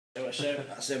So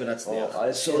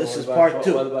this is part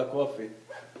 2. What about coffee?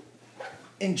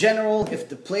 In general, if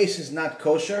the place is not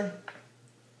kosher,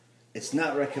 it's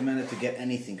not recommended to get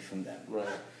anything from them. Right.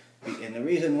 And the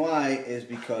reason why is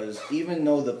because even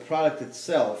though the product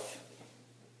itself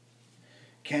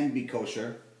can be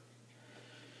kosher,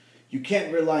 you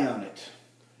can't rely on it.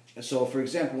 So, for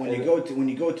example, when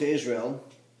you go to Israel,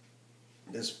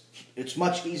 it's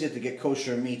much easier to get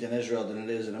kosher meat in Israel than it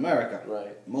is in America.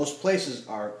 Right. Most places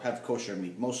have kosher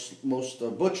meat. Most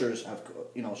butchers have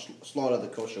slaughter the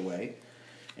kosher way,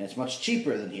 and it's much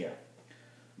cheaper than here.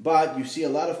 But you see a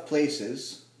lot of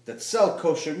places that sell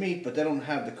kosher meat, but they don't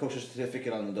have the kosher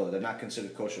certificate on the door. They're not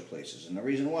considered kosher places, and the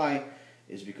reason why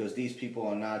is because these people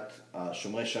are not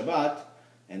Shomrei Shabbat,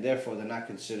 and therefore they're not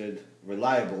considered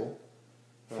reliable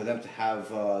for them to have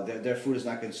their food is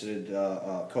not considered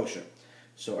kosher.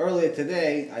 So earlier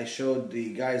today, I showed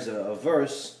the guys a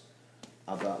verse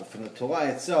from the Torah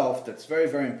itself that's very,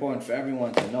 very important for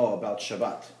everyone to know about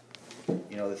Shabbat.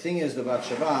 The thing is about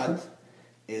Shabbat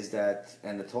is that,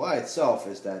 and the Torah itself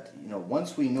is that,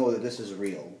 once we know that this is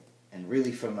real and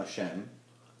really from Hashem,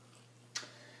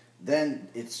 then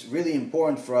it's really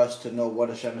important for us to know what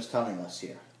Hashem is telling us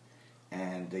here.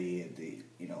 And there's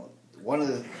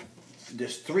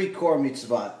 3 core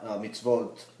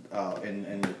mitzvot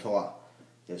in the Torah.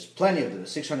 There's plenty of them.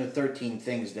 There's 613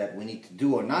 things that we need to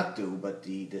do or not do, but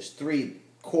there's 3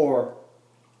 core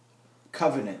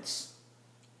covenants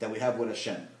that we have with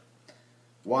Hashem.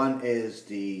 One is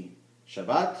the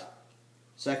Shabbat,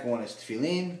 second one is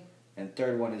Tefillin, and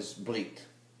third one is Brit.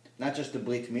 Not just the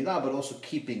Brit Milah, but also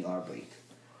keeping our Brit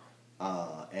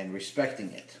and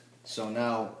respecting it. So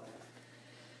now,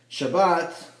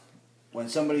 Shabbat, when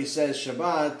somebody says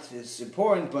Shabbat, it's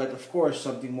important, but of course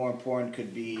something more important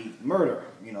could be murder.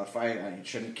 If I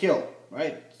shouldn't kill,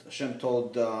 right? Hashem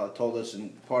told us in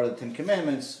part of the 10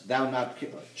 Commandments, thou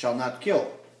shalt not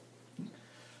kill.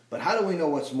 But how do we know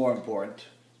what's more important?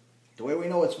 The way we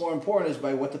know what's more important is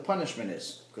by what the punishment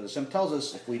is. Because Hashem tells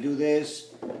us, if we do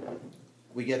this,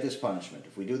 we get this punishment.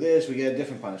 If we do this, we get a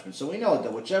different punishment. So we know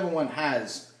that whichever one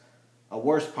has a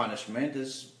worse punishment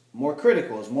is more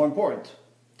critical, is more important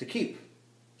to keep.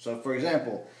 So, for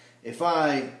example, if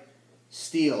I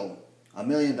steal $1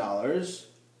 million,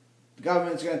 the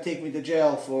government's going to take me to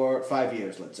jail for 5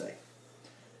 years, let's say.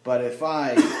 But if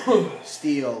I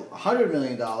steal $100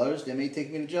 million, they may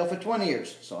take me to jail for 20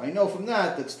 years. So I know from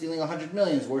that stealing $100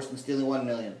 million is worse than stealing $1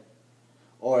 million.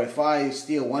 Or if I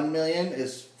steal $1 million,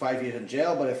 is 5 years in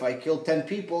jail. But if I kill 10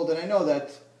 people, then I know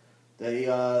that I'm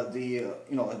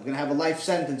going to have a life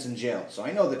sentence in jail. So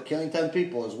I know that killing 10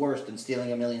 people is worse than stealing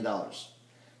 $1 million.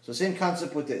 So same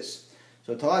concept with this.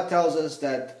 So Torah tells us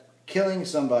that killing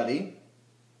somebody,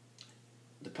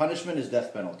 the punishment is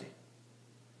death penalty.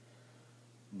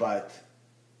 But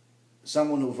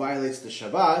someone who violates the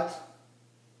Shabbat,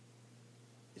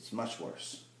 it's much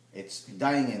worse. It's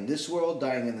dying in this world,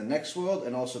 dying in the next world,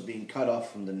 and also being cut off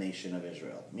from the nation of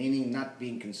Israel, meaning not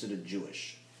being considered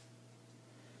Jewish.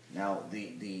 Now,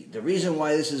 the reason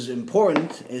why this is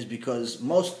important is because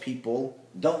most people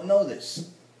don't know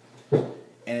this. And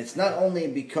it's not only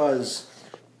because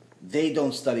they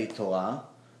don't study Torah,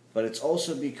 but it's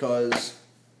also because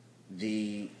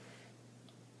the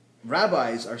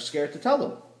rabbis are scared to tell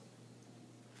them.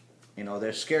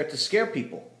 They're scared to scare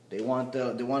people. They want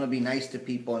to be nice to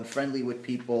people and friendly with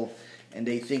people, and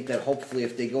they think that hopefully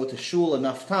if they go to shul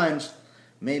enough times,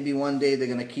 maybe one day they're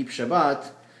going to keep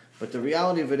Shabbat. But the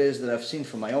reality of it is that I've seen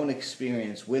from my own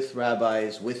experience with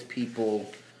rabbis, with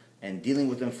people, and dealing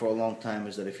with them for a long time,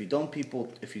 is that if you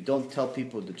don't tell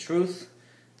people the truth,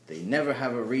 they never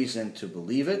have a reason to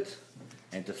believe it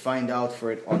and to find out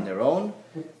for it on their own.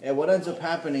 And what ends up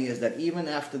happening is that even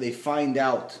after they find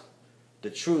out the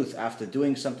truth, after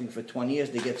doing something for 20 years,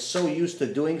 they get so used to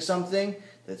doing something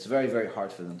that it's very, very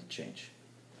hard for them to change.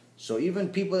 So even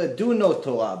people that do know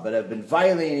Torah but have been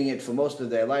violating it for most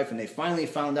of their life, and they finally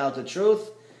found out the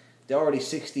truth, they're already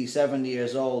 60, 70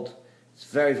 years old. It's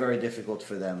very, very difficult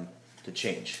for them to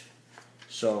change.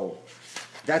 So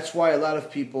that's why a lot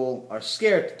of people are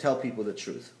scared to tell people the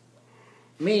truth.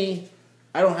 Me,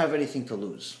 I don't have anything to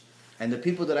lose. And the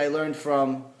people that I learned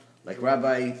from, like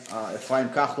Rabbi Ephraim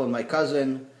Kachlon, my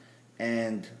cousin,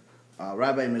 and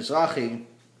Rabbi Mizrahi,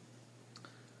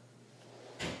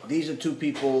 these are 2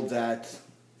 people that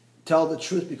tell the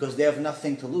truth because they have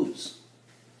nothing to lose.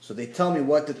 So they tell me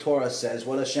what the Torah says,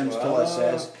 what Hashem's Torah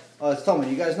says. Oh, it's Talmud.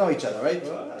 You guys know each other, right?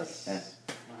 Yeah.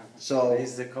 So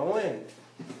he's the Kohen.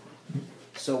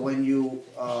 So when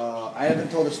I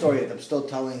haven't told the story yet. I'm still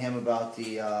telling him about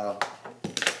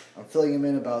I'm filling him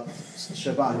in about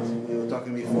Shabbat. We were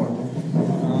talking before.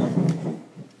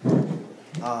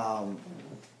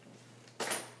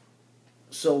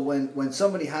 So when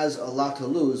somebody has a lot to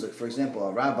lose, like for example,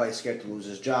 a rabbi is scared to lose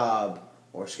his job,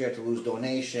 or scared to lose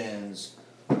donations,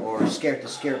 or scared to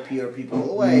scare people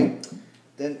away,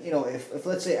 then if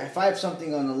let's say if I have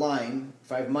something on the line,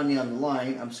 if I have money on the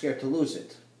line, I'm scared to lose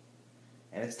it,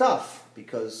 and it's tough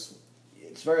because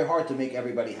it's very hard to make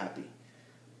everybody happy.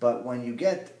 But when you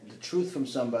get the truth from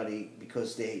somebody,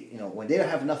 because they, when they don't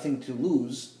have nothing to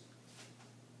lose,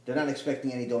 they're not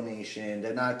expecting any donation.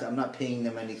 I'm not paying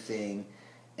them anything.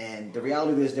 And the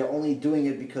reality is they're only doing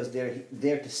it because they're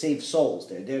there to save souls.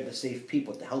 They're there to save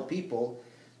people, to help people.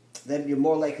 Then you're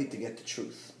more likely to get the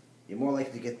truth. You're more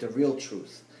likely to get the real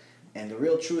truth. And the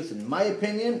real truth, in my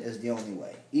opinion, is the only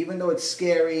way. Even though it's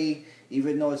scary,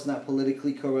 even though it's not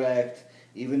politically correct,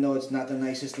 even though it's not the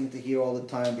nicest thing to hear all the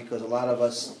time, because a lot of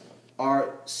us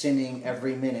are sinning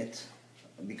every minute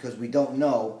because we don't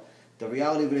know. The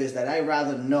reality of it is that I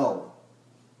rather know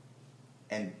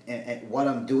and what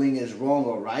I'm doing is wrong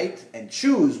or right, and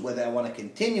choose whether I want to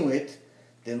continue it,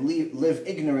 than live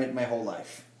ignorant my whole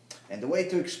life. And the way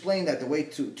to explain that, the way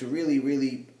to really,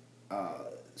 really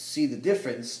see the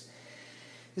difference,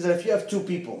 is that if you have two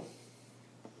people,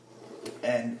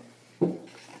 and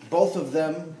both of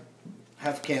them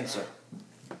have cancer.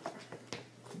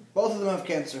 Both of them have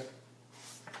cancer.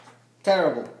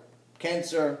 Terrible.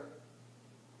 Cancer.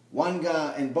 One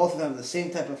guy, and both of them have the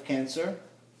same type of cancer,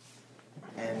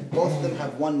 and both of them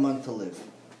have 1 month to live.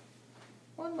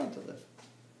 1 month to live.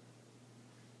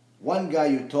 One guy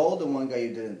you told, and one guy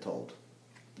you didn't told.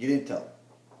 You didn't tell.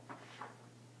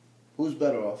 Who's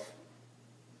better off?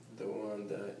 The one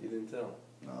that you didn't tell.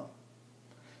 No.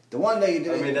 The one that you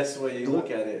didn't... I mean, that's the way you look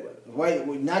at it. Right,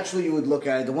 naturally you would look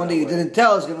at it. The one that you didn't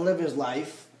tell is going to live his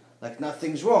life like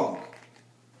nothing's wrong.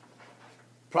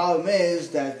 Problem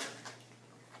is that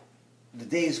the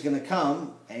day is going to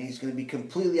come and he's going to be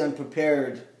completely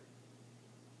unprepared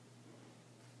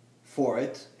for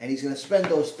it, and he's going to spend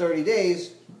those 30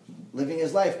 days living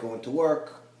his life, going to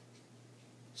work,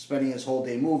 spending his whole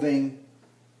day moving,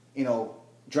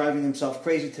 driving himself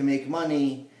crazy to make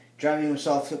money, driving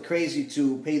himself crazy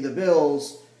to pay the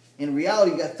bills. In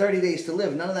reality, you got 30 days to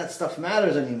live. None of that stuff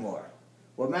matters anymore.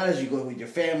 What matters is you go with your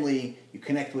family, you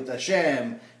connect with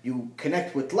Hashem, you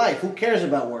connect with life. Who cares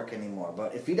about work anymore?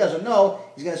 But if he doesn't know,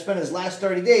 he's going to spend his last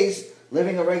 30 days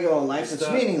living a regular life that's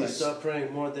meaningless. You start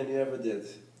praying more than you ever did.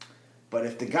 But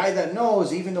if the guy that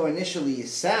knows, even though initially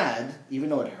he's sad, even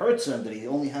though it hurts him that he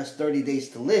only has 30 days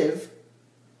to live,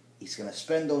 he's going to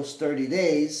spend those 30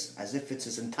 days as if it's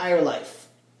his entire life.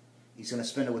 He's going to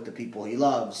spend it with the people he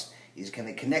loves. He's going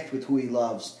to connect with who he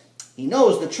loves. He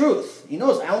knows the truth. He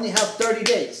knows I only have 30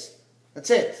 days. That's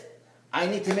it. I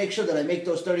need to make sure that I make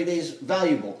those 30 days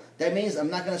valuable. That means I'm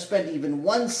not going to spend even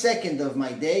 1 second of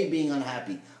my day being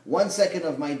unhappy. 1 second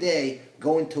of my day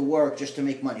going to work just to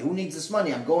make money. Who needs this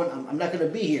money? I'm not going to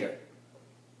be here.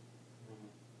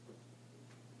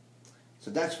 So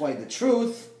that's why the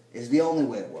truth is the only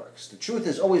way it works. The truth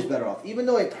is always better off. Even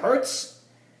though it hurts,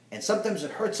 and sometimes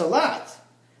it hurts a lot.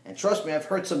 And trust me, I've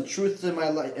heard some truths in my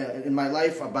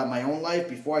life about my own life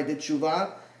before I did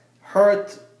tshuva,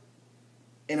 hurt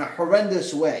in a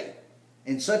horrendous way,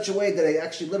 in such a way that it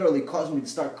actually literally caused me to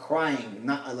start crying,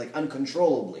 not like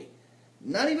uncontrollably,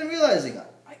 not even realizing,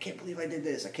 I can't believe I did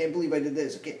this. I can't believe I did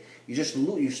this.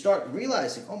 You start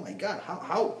realizing, oh my God,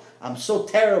 how I'm so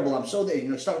terrible. I'm so there.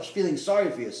 You start feeling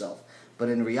sorry for yourself. But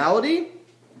in reality,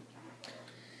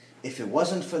 if it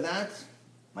wasn't for that,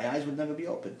 my eyes would never be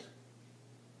opened.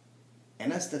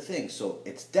 And that's the thing. So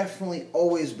it's definitely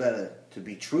always better to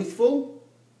be truthful,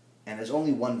 and there's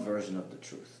only one version of the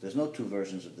truth. There's no two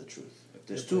versions of the truth. If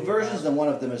there's two versions, then one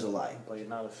of them is a lie. But you're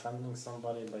not offending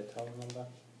somebody by telling them that?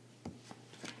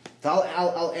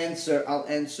 I'll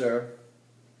answer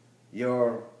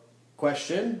your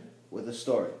question with a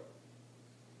story.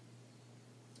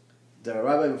 The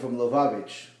rabbi from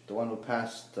Lubavitch, the one who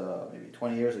passed maybe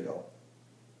 20 years ago,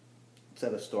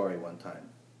 said a story one time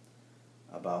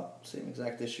about the same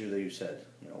exact issue that you said.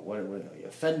 You're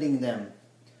offending them.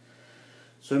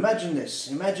 So imagine this.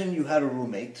 Imagine you had a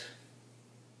roommate,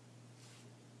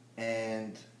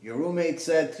 and your roommate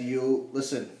said to you,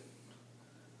 listen,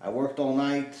 I worked all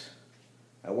night,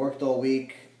 I worked all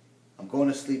week, I'm going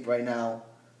to sleep right now,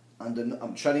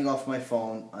 I'm shutting off my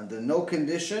phone, under no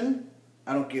condition,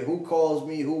 I don't care who calls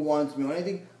me, who wants me or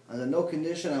anything, under no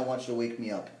condition I want you to wake me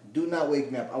up. Do not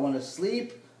wake me up. I want to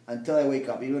sleep until I wake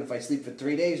up. Even if I sleep for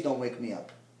 3 days, don't wake me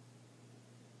up.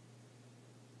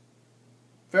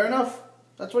 Fair enough?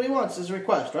 That's what he wants, his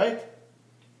request, right?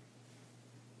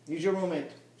 He's your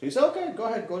roommate. So you say, okay, go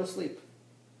ahead, go to sleep.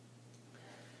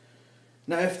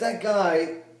 Now, if that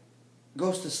guy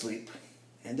goes to sleep,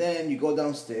 and then you go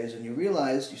downstairs and you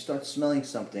realize you start smelling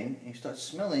something, and you start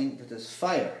smelling that there's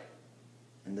fire.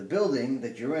 And the building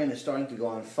that you're in is starting to go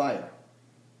on fire.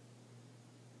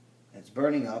 It's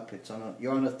burning up.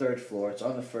 You're on the 3rd floor. It's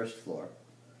on the 1st floor.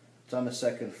 It's on the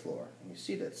 2nd floor. And you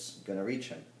see that's going to reach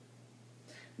him.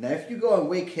 Now, if you go and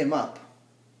wake him up,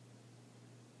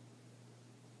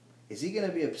 is he going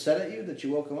to be upset at you that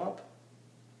you woke him up?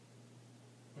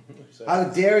 How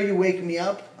dare you wake me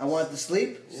up? I want to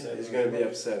sleep. Yeah, he's going to be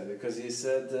upset because he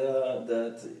said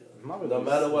that no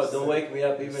matter what, don't wake me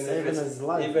up even if it's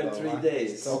even 3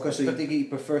 days. Okay, so you think he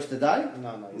prefers to die?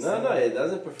 No, he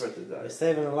doesn't prefer to die. You're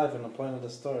saving a life, and the point of the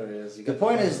story is you The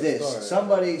point is this: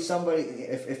 somebody,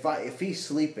 if he's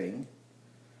sleeping,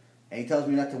 and he tells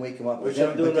me not to wake him up, which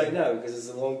I'm doing right now because it's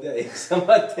a long day. So I'm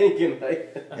not thinking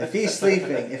like. If he's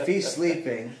sleeping, and if he's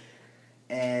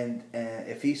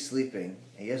sleeping,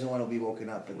 and he doesn't want to be woken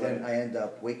up, but then I end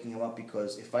up waking him up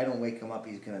because if I don't wake him up,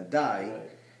 he's gonna die. Right.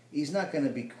 He's not going to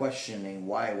be questioning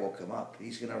why I woke him up.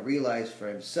 He's going to realize for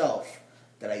himself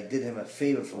that I did him a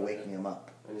favor for waking him up.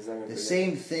 The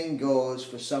same thing goes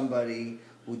for somebody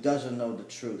who doesn't know the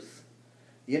truth.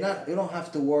 You don't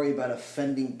have to worry about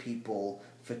offending people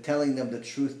for telling them the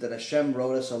truth that Hashem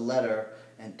wrote us a letter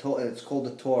and it's called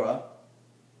the Torah.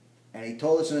 And he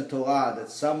told us in the Torah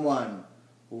that someone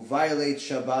who violates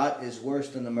Shabbat is worse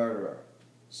than the murderer.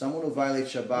 Someone who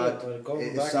violates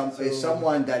Shabbat is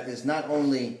someone that is not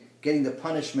only getting the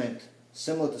punishment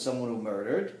similar to someone who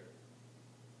murdered,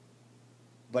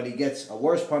 but he gets a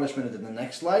worse punishment in the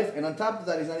next life, and on top of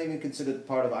that, he's not even considered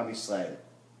part of Am Yisrael.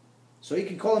 So he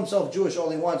can call himself Jewish all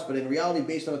he wants, but in reality,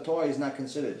 based on the Torah, he's not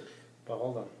considered. But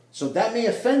hold on. So that may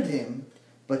offend him,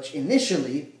 but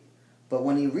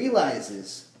when he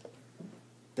realizes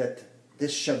that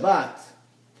this Shabbat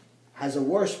has a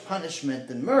worse punishment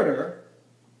than murder,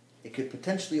 it could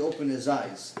potentially open his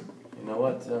eyes. You know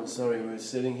what? I'm sorry. We're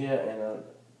sitting here, and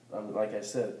I'm like I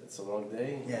said, it's a long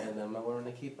day, and I'm not wearing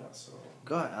a kippah. So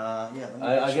go ahead.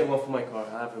 I get one for my car.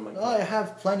 I have in my car. Oh, I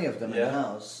have plenty of them in the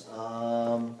house.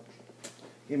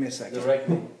 Give me a second.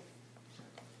 Directly.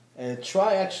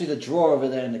 Try actually the drawer over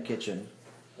there in the kitchen.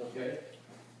 Okay.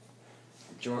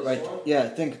 Drawer, right? Yeah, I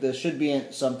think there should be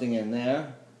something in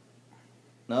there.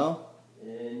 No?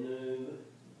 No.